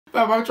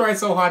I'm trying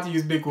so hard to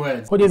use big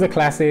words. Hoodies are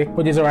classic,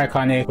 hoodies are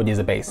iconic, hoodies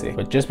are basic.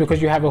 But just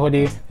because you have a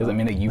hoodie doesn't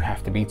mean that you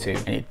have to be too.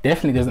 And it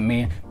definitely doesn't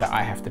mean that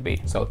I have to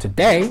be. So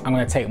today, I'm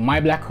gonna take my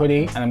black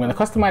hoodie and I'm gonna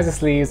customize the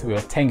sleeves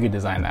with a Tengu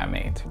design that I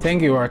made.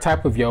 Tengu are a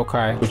type of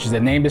yokai, which is a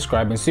name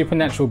describing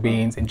supernatural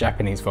beings in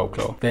Japanese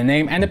folklore. Their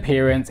name and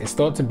appearance is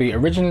thought to be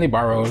originally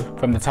borrowed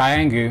from the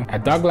Tengu, a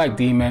dog-like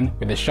demon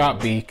with a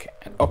sharp beak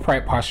and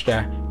upright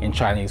posture in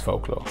Chinese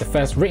folklore. The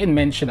first written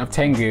mention of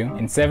Tengu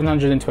in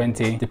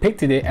 720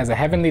 depicted it as a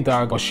heavenly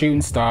dog or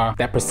shooting star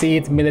that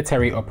precedes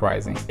military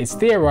uprising. It's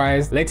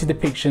theorized later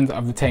depictions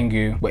of the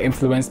Tengu were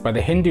influenced by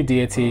the Hindu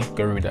deity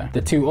Garuda.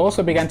 The two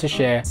also began to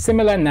share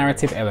similar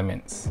narrative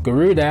elements,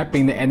 Garuda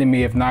being the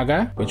enemy of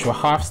Naga, which were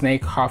half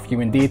snake, half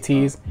human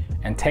deities,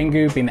 and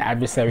Tengu being the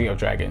adversary of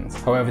dragons.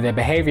 However, their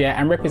behavior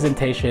and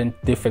representation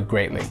differed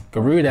greatly,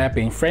 Garuda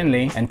being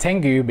friendly and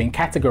Tengu being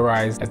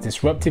categorized as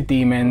disruptive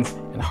demons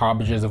and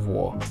harbingers of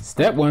war.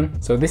 Step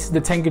 1. So this is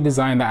the Tengu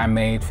design that I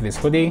made for this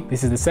hoodie.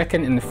 This is the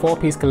second in the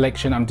 4-piece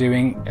collection I'm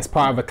doing as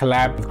part of a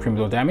collab with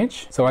Criminal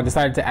Damage. So I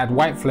decided to add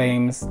white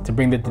flames to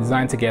bring the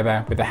design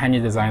together with the hanger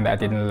design that I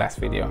did in the last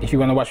video. If you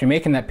want to watch me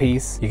making that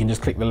piece, you can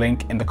just click the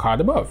link in the card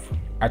above.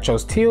 I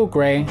chose teal,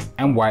 grey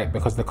and white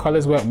because the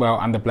colours work well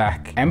under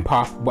black and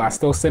pop, but are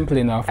still simple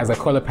enough as a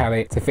colour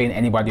palette to fit in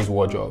anybody's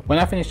wardrobe. When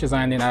I finish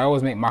designing, I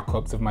always make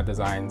mock-ups of my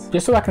designs,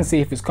 just so I can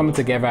see if it's coming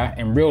together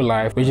in real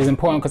life, which is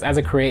important because as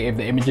a creative,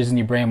 the images in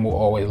your brain will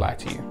always lie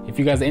to you. If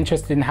you guys are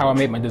interested in how I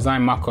make my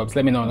design mock-ups,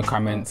 let me know in the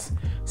comments.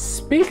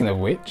 Speaking of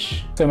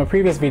which, so in my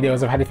previous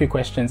videos, I've had a few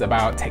questions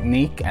about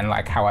technique and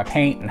like how I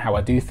paint and how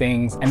I do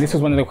things. And this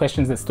was one of the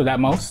questions that stood out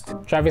most.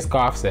 Travis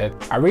Garth said,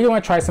 I really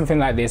want to try something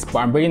like this, but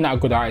I'm really not a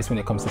good artist when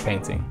it comes to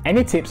painting.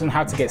 Any tips on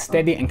how to get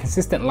steady and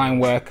consistent line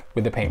work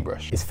with the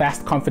paintbrush? Is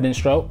fast, confident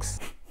strokes?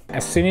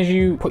 As soon as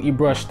you put your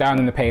brush down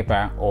on the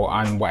paper or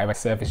on whatever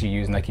surface you're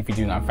using, like if you're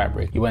doing it on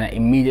fabric, you want to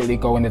immediately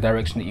go in the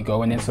direction that you're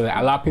going in. So that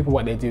a lot of people,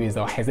 what they do is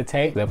they'll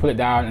hesitate. They'll put it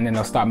down and then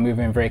they'll start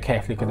moving very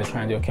carefully because they're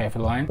trying to do a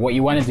careful line. What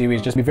you want to do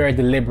is just be very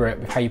deliberate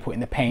with how you put in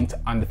the paint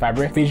on the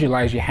fabric.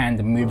 Visualize your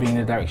hand moving in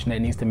the direction that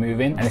it needs to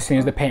move in. And as soon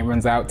as the paint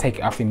runs out, take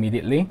it off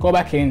immediately. Go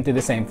back in, do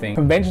the same thing.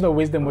 Conventional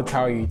wisdom would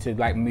tell you to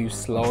like move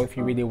slow if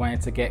you really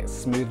wanted to get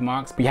smooth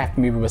marks, but you have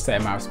to move with a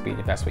certain amount of speed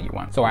if that's what you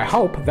want. So I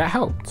hope that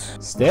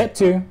helped. Step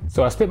 2.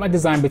 So I split my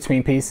design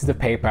between pieces of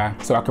paper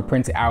so I could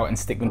print it out and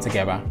stick them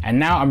together. And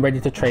now I'm ready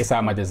to trace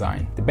out my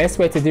design. The best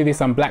way to do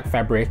this on black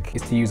fabric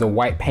is to use a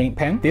white paint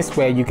pen. This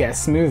way you get a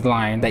smooth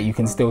line that you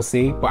can still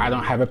see, but I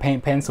don't have a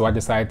paint pen, so I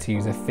decided to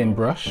use a thin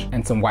brush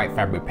and some white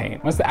fabric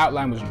paint. Once the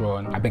outline was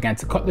drawn, I began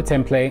to cut the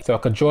template so I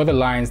could draw the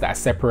lines that are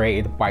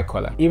separated by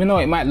color. Even though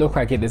it might look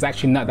like it, there's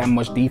actually not that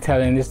much detail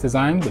in this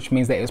design, which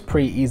means that it was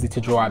pretty easy to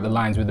draw out the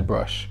lines with the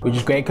brush, which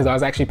is great because I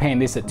was actually painting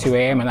this at 2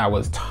 AM and I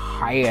was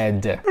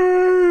tired.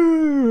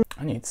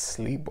 I need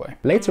sleep, boy.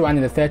 Later on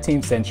in the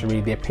 13th century,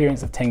 the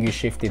appearance of Tengu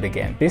shifted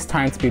again, this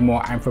time to be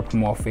more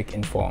anthropomorphic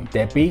in form.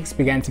 Their beaks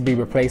began to be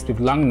replaced with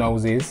long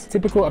noses,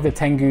 typical of the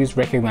Tengus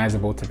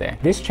recognizable today.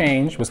 This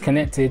change was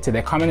connected to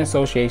their common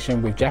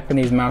association with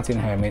Japanese mountain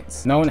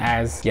hermits, known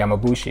as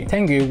Yamabushi.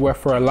 Tengu were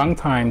for a long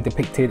time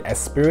depicted as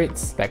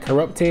spirits that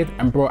corrupted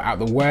and brought out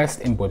the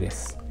worst in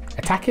Buddhists,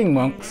 attacking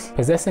monks,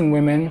 possessing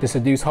women to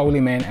seduce holy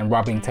men, and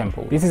robbing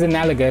temples. This is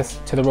analogous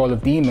to the role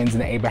of demons in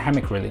the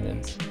Abrahamic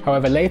religions.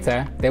 However,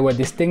 later, there were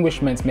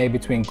distinguishments made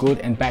between good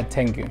and bad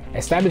Tengu,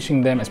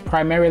 establishing them as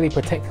primarily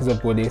protectors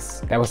of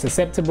Buddhists that were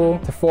susceptible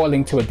to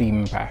falling to a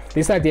demon path.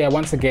 This idea,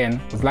 once again,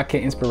 was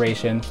lacking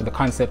inspiration for the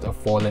concept of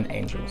fallen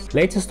angels.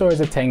 Later stories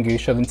of Tengu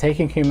show them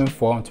taking human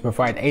form to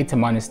provide aid to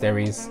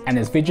monasteries and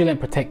as vigilant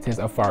protectors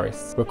of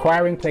forests,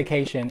 requiring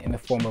placation in the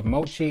form of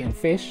mochi and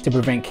fish to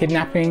prevent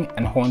kidnapping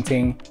and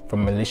haunting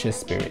from malicious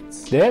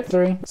spirits. Step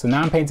 3. So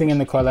now I'm painting in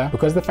the color.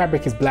 Because the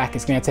fabric is black,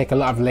 it's going to take a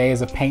lot of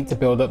layers of paint to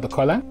build up the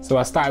color. So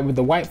I started with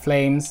the white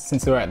flames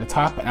since they were at the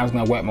top and I was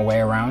going to work my way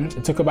around.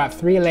 It took about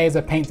 3 layers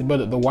of paint to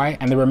build up the white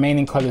and the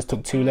remaining colors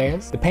took 2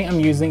 layers. The paint I'm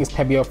using is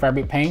Pebeo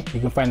fabric paint. You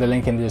can find the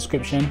link in the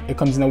description. It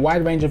comes in a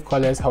wide range of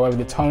colors, however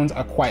the tones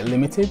are quite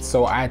limited,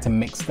 so I had to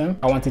mix them.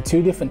 I wanted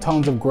 2 different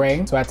tones of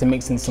gray, so I had to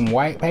mix in some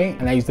white paint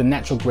and I used the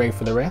natural gray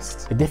for the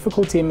rest. The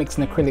difficulty in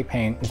mixing acrylic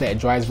paint is that it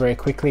dries very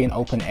quickly in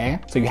open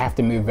air, so you have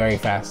to move very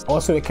fast.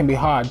 Also, it can be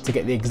hard to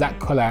get the exact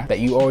color that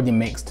you already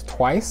mixed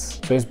twice,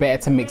 so it's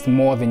better to mix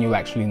more than you'll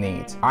actually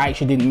need. I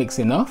actually didn't mix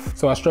enough,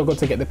 so I struggled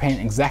to get the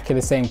paint exactly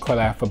the same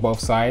color for both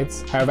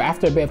sides. However,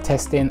 after a bit of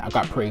testing, I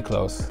got pretty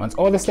close. Once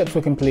all the steps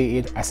were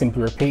completed, I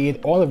simply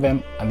repeated all of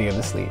them on the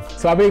other sleeve.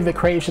 So I believe that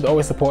creatives should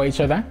always support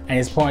each other, and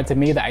it's important to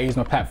me that I use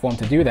my platform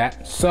to do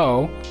that.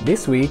 So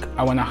this week,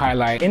 I want to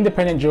highlight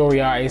independent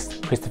jewelry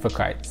artist Kristopher.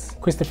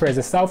 Kristopher is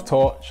a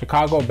self-taught,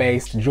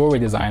 Chicago-based jewelry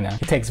designer.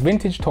 He takes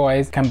vintage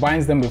toys,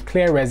 combines them with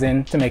clear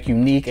resin to make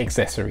unique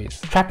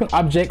accessories, trapping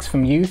objects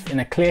from youth in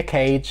a clear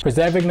cage,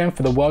 preserving them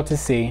for the world to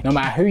see. No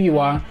matter who you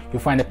are,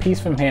 you'll find a piece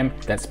from him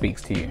that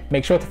speaks to you.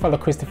 Make sure to follow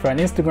Kristopher on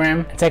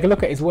Instagram and take a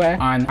look at his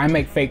wear on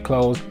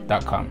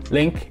imakefakeclothes.com.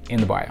 Link in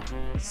the bio.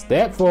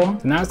 Step 4. So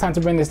now it's time to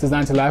bring this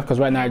design to life because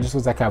right now it just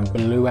looks like a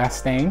blue ass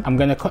stain. I'm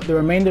going to cut the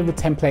remainder of the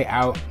template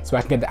out so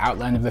I can get the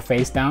outline of the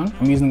face down.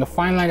 I'm using a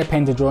fine liner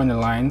pen to draw in the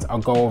lines. I'll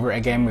go over it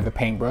again with a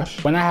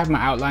paintbrush. When I have my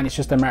outline, it's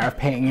just a matter of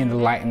painting in the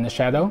light and the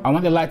shadow. I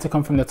want the light to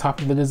come from the top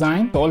of the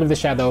design, so all of the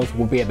shadows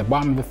will be at the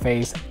bottom of the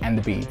face and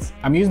the beads.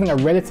 I'm using a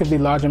relatively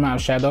large amount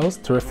of shadows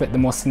to reflect the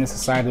more sinister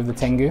side of the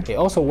Tengu. It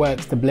also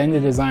works to blend the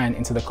design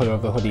into the color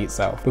of the hoodie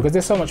itself. Because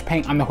there's so much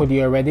paint on the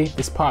hoodie already,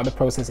 this part of the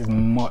process is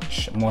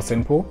much more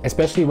simple,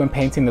 especially when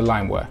painting the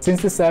line work.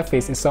 Since the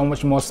surface is so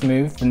much more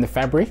smooth than the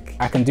fabric,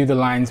 I can do the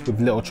lines with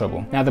little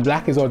trouble. Now the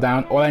black is all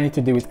down, all I need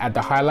to do is add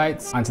the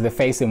highlights onto the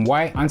face in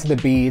white, onto the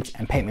beads,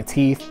 and paint the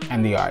teeth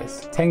and the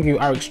eyes. Tengu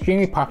are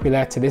extremely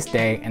popular to this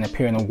day and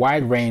appear in a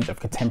wide range of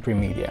contemporary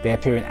media. They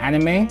appear in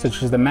anime,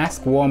 such as the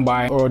mask worn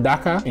by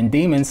Urodaka in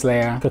Demon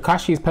Slayer,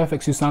 Kakashi's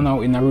Perfect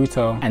Susanoo in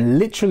Naruto, and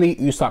literally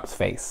Usopp's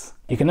face.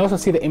 You can also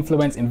see the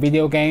influence in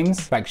video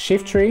games like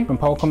Shift Tree from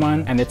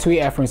Pokemon and the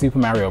Tweeter from Super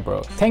Mario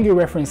Bros. Tengu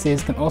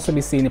references can also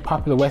be seen in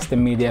popular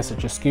Western media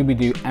such as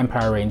Scooby-Doo and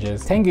Power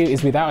Rangers. Tengu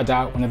is without a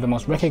doubt one of the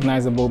most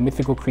recognizable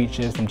mythical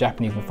creatures from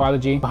Japanese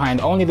mythology,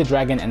 behind only the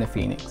dragon and the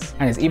phoenix,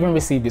 and has even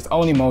received its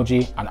own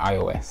emoji on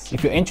iOS.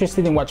 If you're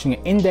interested in watching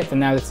an in-depth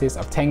analysis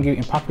of Tengu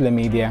in popular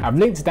media, I've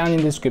linked down in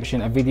the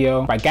description a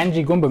video by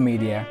Gaijin Goombah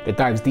Media that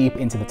dives deep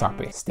into the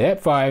topic.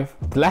 Step 5.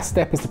 The last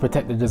step is to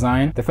protect the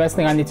design. The first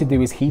thing I need to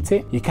do is heat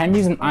it. You can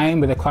use an iron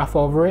with a cloth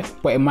over it,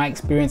 but in my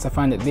experience I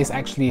find that this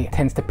actually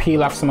tends to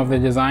peel off some of the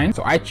design,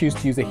 so I choose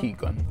to use a heat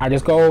gun. I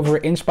just go over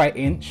it inch by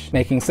inch,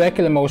 making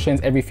circular motions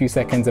every few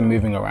seconds and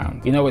moving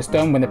around. You know it's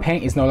done when the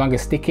paint is no longer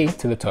sticky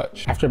to the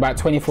touch. After about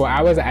 24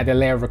 hours I add a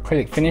layer of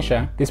acrylic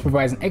finisher. This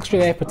provides an extra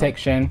layer of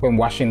protection when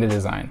washing the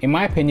design. In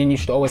my opinion, you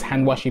should always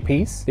hand wash your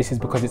piece. This is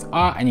because it's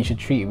art and you should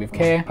treat it with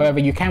care. However,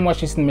 you can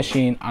wash this in the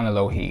machine on a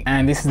low heat.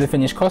 And this is the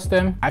finished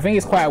custom. I think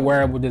it's quite a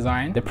wearable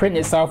design. The print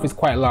itself is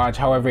quite large,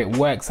 however it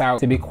works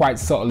out to be quite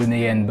subtle in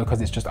the end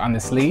because it's just on the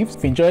sleeves.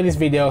 If you enjoyed this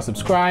video,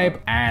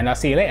 subscribe and I'll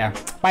see you later.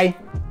 Bye.